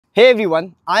Hey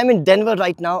everyone, I'm in Denver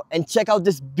right now and check out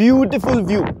this beautiful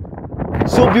view.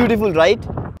 So beautiful, right?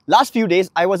 Last few days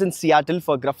I was in Seattle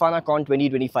for GrafanaCon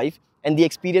 2025 and the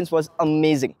experience was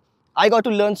amazing. I got to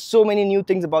learn so many new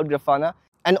things about Grafana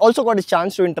and also got a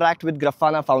chance to interact with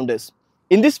Grafana founders.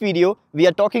 In this video, we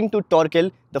are talking to Torkel,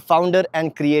 the founder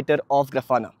and creator of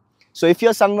Grafana. So if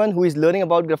you're someone who is learning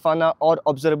about Grafana or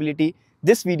observability,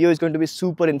 this video is going to be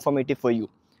super informative for you.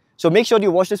 So make sure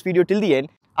you watch this video till the end.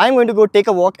 I'm going to go take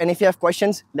a walk, and if you have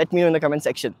questions, let me know in the comment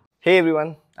section. Hey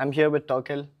everyone, I'm here with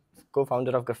Torkel,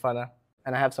 co-founder of Grafana,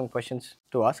 and I have some questions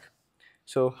to ask.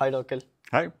 So hi Torkel.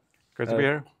 Hi, great to be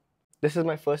here. This is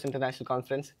my first international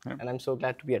conference, and I'm so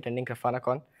glad to be attending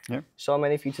GrafanaCon. Yeah. So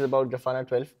many features about Grafana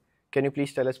 12. Can you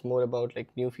please tell us more about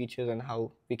new features and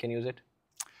how we can use it?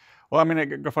 Well, I mean,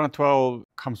 Grafana 12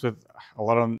 comes with a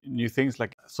lot of new things,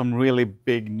 like some really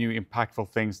big, new, impactful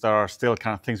things that are still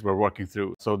kind of things we're working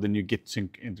through. So the new Git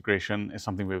sync integration is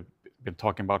something we've been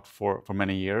talking about for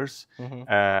many years,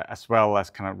 as well as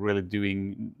kind of really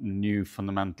doing new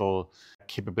fundamental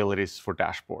capabilities for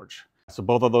dashboards. So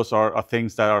both of those are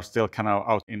things that are still kind of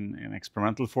out in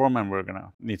experimental form, and we're going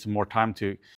to need some more time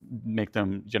to make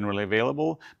them generally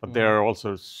available. But they're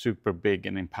also super big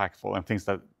and impactful and things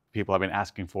that people have been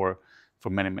asking for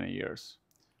many, many years.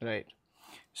 Right.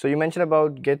 So you mentioned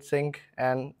about Git sync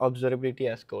and observability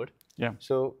as code. Yeah.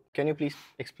 So can you please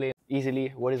explain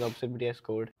easily what is observability as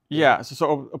code? Yeah.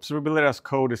 So observability as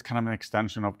code is kind of an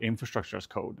extension of infrastructure as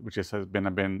code, which has been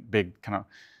a big kind of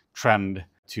trend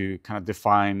to kind of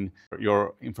define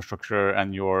your infrastructure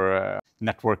and your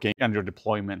networking and your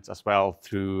deployments as well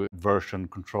through version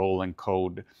control and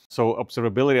code. So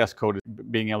observability as code is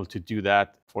being able to do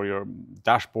that for your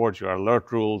dashboards, your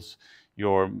alert rules,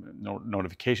 your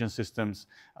notification systems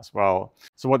as well.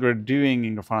 So what we're doing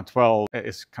in Grafana 12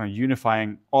 is kind of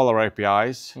unifying all our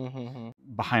APIs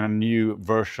behind a new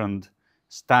versioned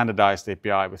standardized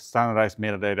API with standardized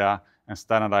metadata and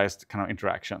standardized kind of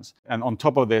interactions. And on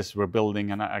top of this, we're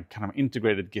building a kind of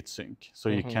integrated Git sync. So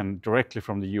you can directly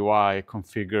from the UI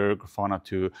configure Grafana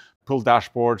to pull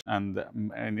dashboards and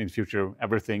in future,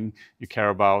 everything you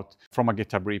care about from a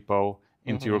GitHub repo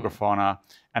into your Grafana.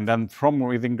 And then from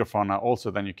within Grafana,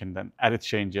 also then you can then edit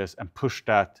changes and push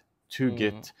that to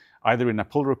Git, either in a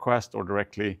pull request or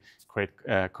directly create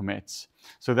commits.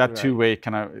 So that two-way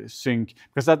kind of sync,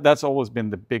 because that's always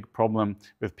been the big problem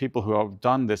with people who have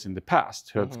done this in the past,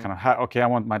 who have kind of, okay, I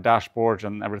want my dashboards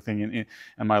and everything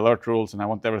and my alert rules, and I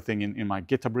want everything in my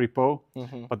GitHub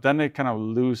repo. But then they kind of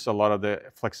lose a lot of the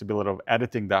flexibility of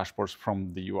editing dashboards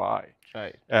from the UI.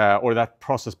 Right. Or that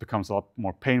process becomes a lot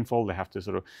more painful. They have to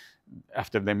sort of,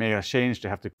 after they make a change, they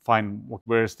have to find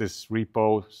where is this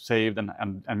repo saved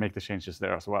and make the changes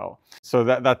there as well. So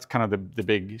that's kind of the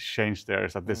big change there,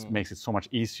 is that this makes it so much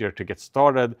easier to get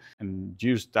started and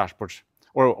use dashboards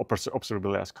or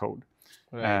observability as code.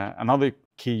 Right. Another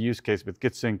key use case with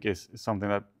Git sync is something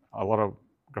that a lot of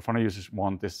Grafana users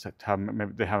want, is to have,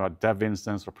 maybe they have a dev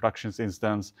instance or productions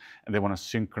instance, and they want to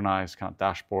synchronize kind of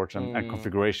dashboards and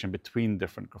configuration between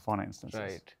different Grafana instances.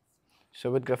 Right. So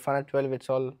with Grafana 12, it's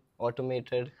all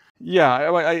automated.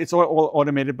 Yeah, it's all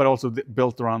automated, but also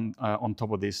built around on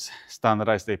top of these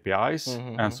standardized APIs.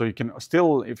 And so you can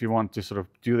still, if you want to sort of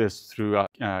do this through a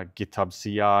GitHub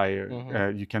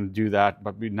CI, you can do that.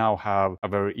 But we now have a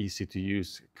very easy to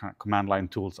use kind of command line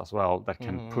tools as well that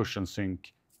can push and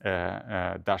sync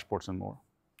dashboards and more.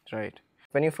 Right.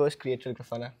 When you first created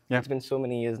Grafana, it's been so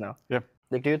many years now. Yeah.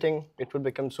 Do you think it would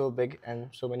become so big and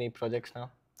so many projects now?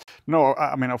 No,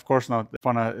 I mean, of course not.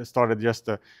 Grafana started just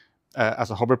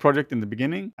as a hobby project in the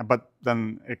beginning, but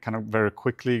then it kind of very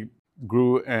quickly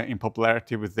grew in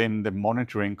popularity within the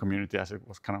monitoring community, as it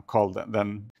was kind of called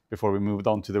then, before we moved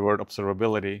on to the word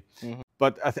observability.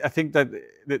 But I think that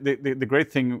the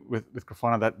great thing with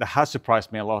Grafana that has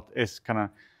surprised me a lot is kind of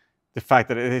the fact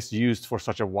that it is used for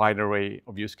such a wide array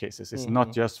of use cases. It's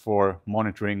not just for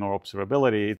monitoring or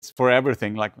observability, it's for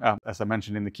everything. Like, as I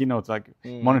mentioned in the keynote, like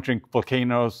monitoring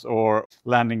volcanoes or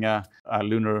landing a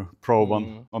lunar probe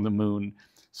on the moon.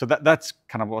 So that's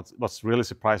kind of what's really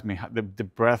surprised me, the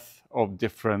breadth of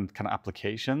different kind of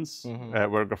applications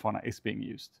where Grafana is being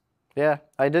used. Yeah,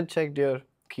 I did check your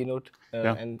keynote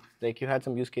and you had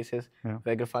some use cases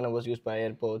where Grafana was used by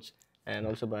airports and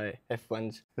also by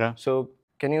F1s. Yeah. So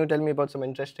can you tell me about some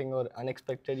interesting or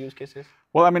unexpected use cases?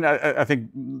 Well, I mean, I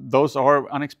think those are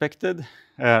unexpected.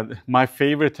 My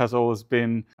favorite has always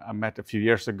been, I met a few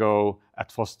years ago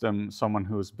at FOSDEM, someone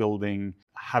who's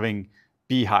having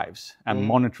beehives and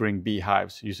monitoring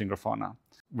beehives using Grafana.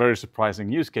 Very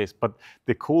surprising use case. But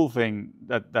the cool thing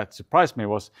that surprised me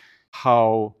was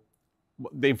how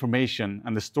the information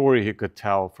and the story he could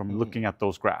tell from looking at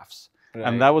those graphs. Right.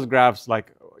 And that was graphs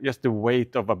like just the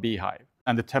weight of a beehive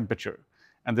and the temperature.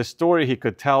 And the story he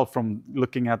could tell from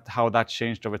looking at how that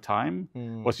changed over time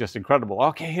was just incredible.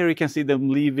 Okay, here you can see them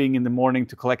leaving in the morning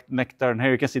to collect nectar, and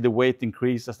here you can see the weight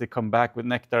increase as they come back with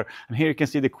nectar, and here you can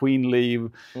see the queen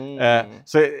leave.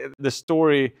 So the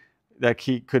story that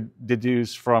he could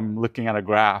deduce from looking at a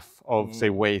graph of,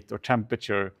 say, weight or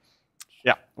temperature,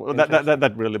 yeah, well,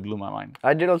 that really blew my mind.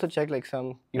 I did also check like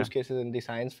some use cases in the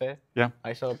science fair. Yeah.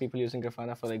 I saw people using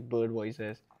Grafana for like bird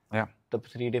voices. Yeah. The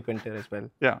 3D printer as well.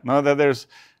 Yeah, no, there's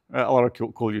a lot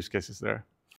of cool use cases there.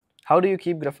 How do you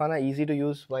keep Grafana easy to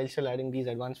use while still adding these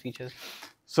advanced features?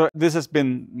 So this has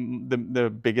been the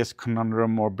biggest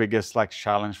conundrum or biggest like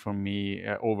challenge for me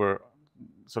over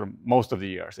sort of most of the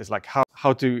years. It's like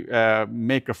how to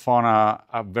make Grafana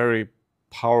a very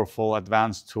powerful,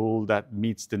 advanced tool that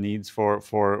meets the needs for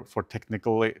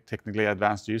technically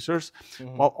advanced users,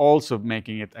 while also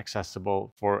making it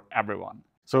accessible for everyone.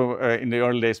 So in the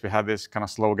early days, we had this kind of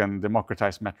slogan,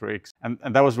 democratize metrics. And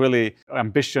that was really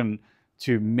ambition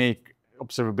to make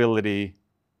observability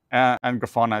and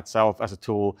Grafana itself as a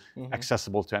tool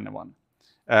accessible to anyone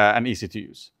and easy to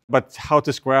use. But how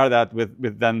to square that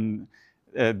with then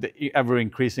the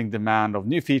ever-increasing demand of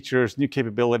new features, new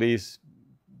capabilities,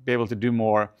 be able to do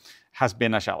more, has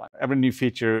been a challenge. Every new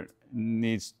feature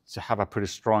needs to have a pretty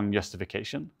strong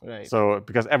justification. Right. So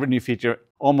because every new feature,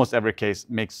 almost every case,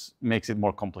 makes it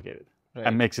more complicated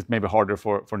and makes it maybe harder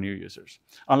for new users,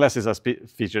 unless it's a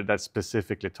feature that's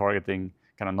specifically targeting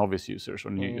kind of novice users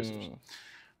or new users.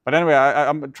 But anyway,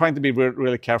 I'm trying to be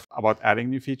really careful about adding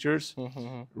new features,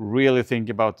 really think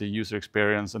about the user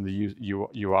experience and the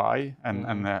UI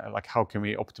and like how can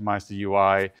we optimize the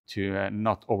UI to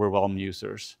not overwhelm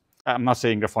users. I'm not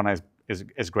saying Grafana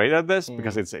is great at this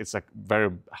because it's a very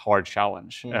hard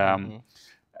challenge.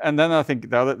 And then I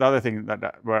think the other thing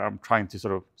where I'm trying to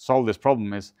sort of solve this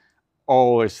problem is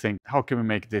always think, how can we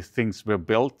make the things we've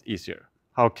built easier?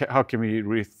 How can we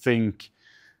rethink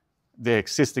the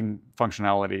existing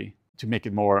functionality to make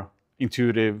it more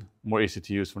intuitive, more easy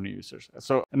to use for new users?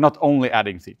 So not only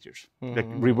adding features, like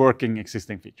reworking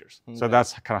existing features. So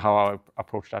that's kind of how I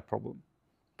approach that problem.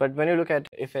 But when you look at,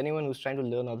 if anyone who's trying to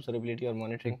learn observability or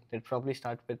monitoring, they'd probably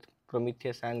start with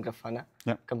Prometheus and Grafana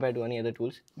compared to any other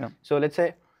tools. So let's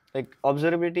say like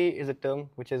observability is a term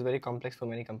which is very complex for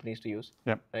many companies to use,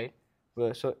 right?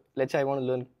 So let's say I want to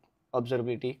learn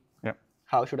observability.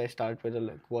 How should I start with it?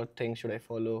 Like what things should I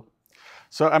follow?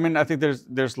 So I mean, I think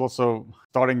there's lots of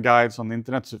starting guides on the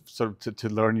internet to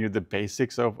learn you the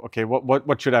basics of, okay,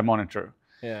 what should I monitor?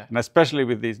 And especially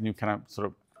with these new kind of sort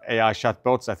of AI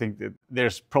chatbots, I think that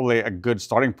there's probably a good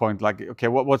starting point. Like, okay,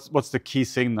 what's the key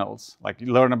signals? Like,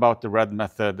 learn about the red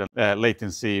method,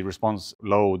 latency, response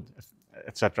load,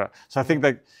 etc. So I think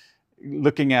that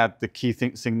looking at the key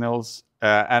signals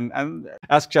and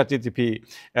ask ChatGPT,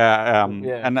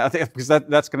 and I think because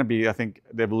that's going to be, I think,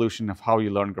 the evolution of how you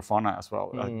learn Grafana as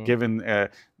well. Given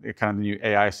the kind of new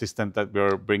AI assistant that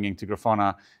we're bringing to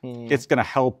Grafana, it's going to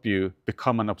help you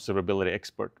become an observability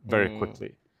expert very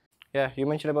quickly. Yeah, you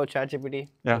mentioned about ChatGPT.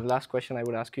 The last question I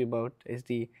would ask you about is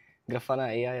the Grafana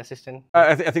AI assistant.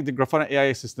 I think the Grafana AI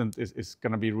assistant is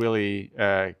going to be really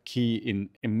key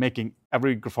in making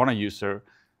every Grafana user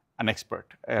an expert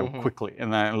quickly,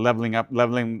 and then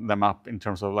leveling them up in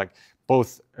terms of like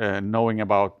both knowing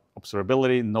about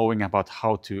observability, knowing about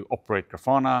how to operate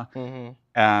Grafana,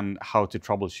 and how to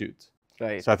troubleshoot.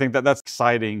 Right. So I think that's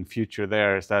exciting future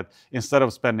there, is that instead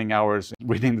of spending hours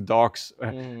reading the docs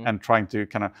and trying to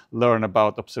kind of learn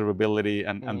about observability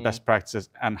and best practices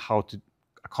and how to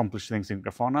accomplish things in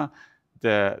Grafana,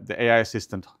 the AI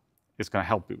assistant is going to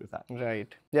help you with that.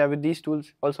 Right. Yeah, with these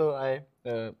tools, also I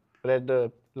read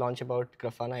the launch about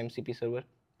Grafana MCP server.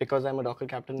 Because I'm a Docker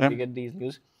captain, we get these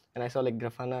news. And I saw like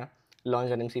Grafana launch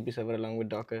an MCP server along with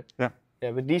Docker. Yeah,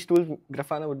 with these tools,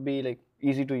 Grafana would be like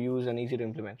easy to use and easy to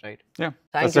implement, right? Yeah.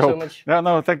 Thank you so much. Yeah,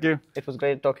 no, thank you. It was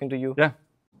great talking to you. Yeah.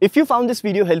 If you found this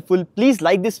video helpful, please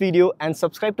like this video and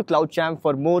subscribe to CloudChamp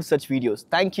for more such videos.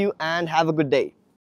 Thank you and have a good day.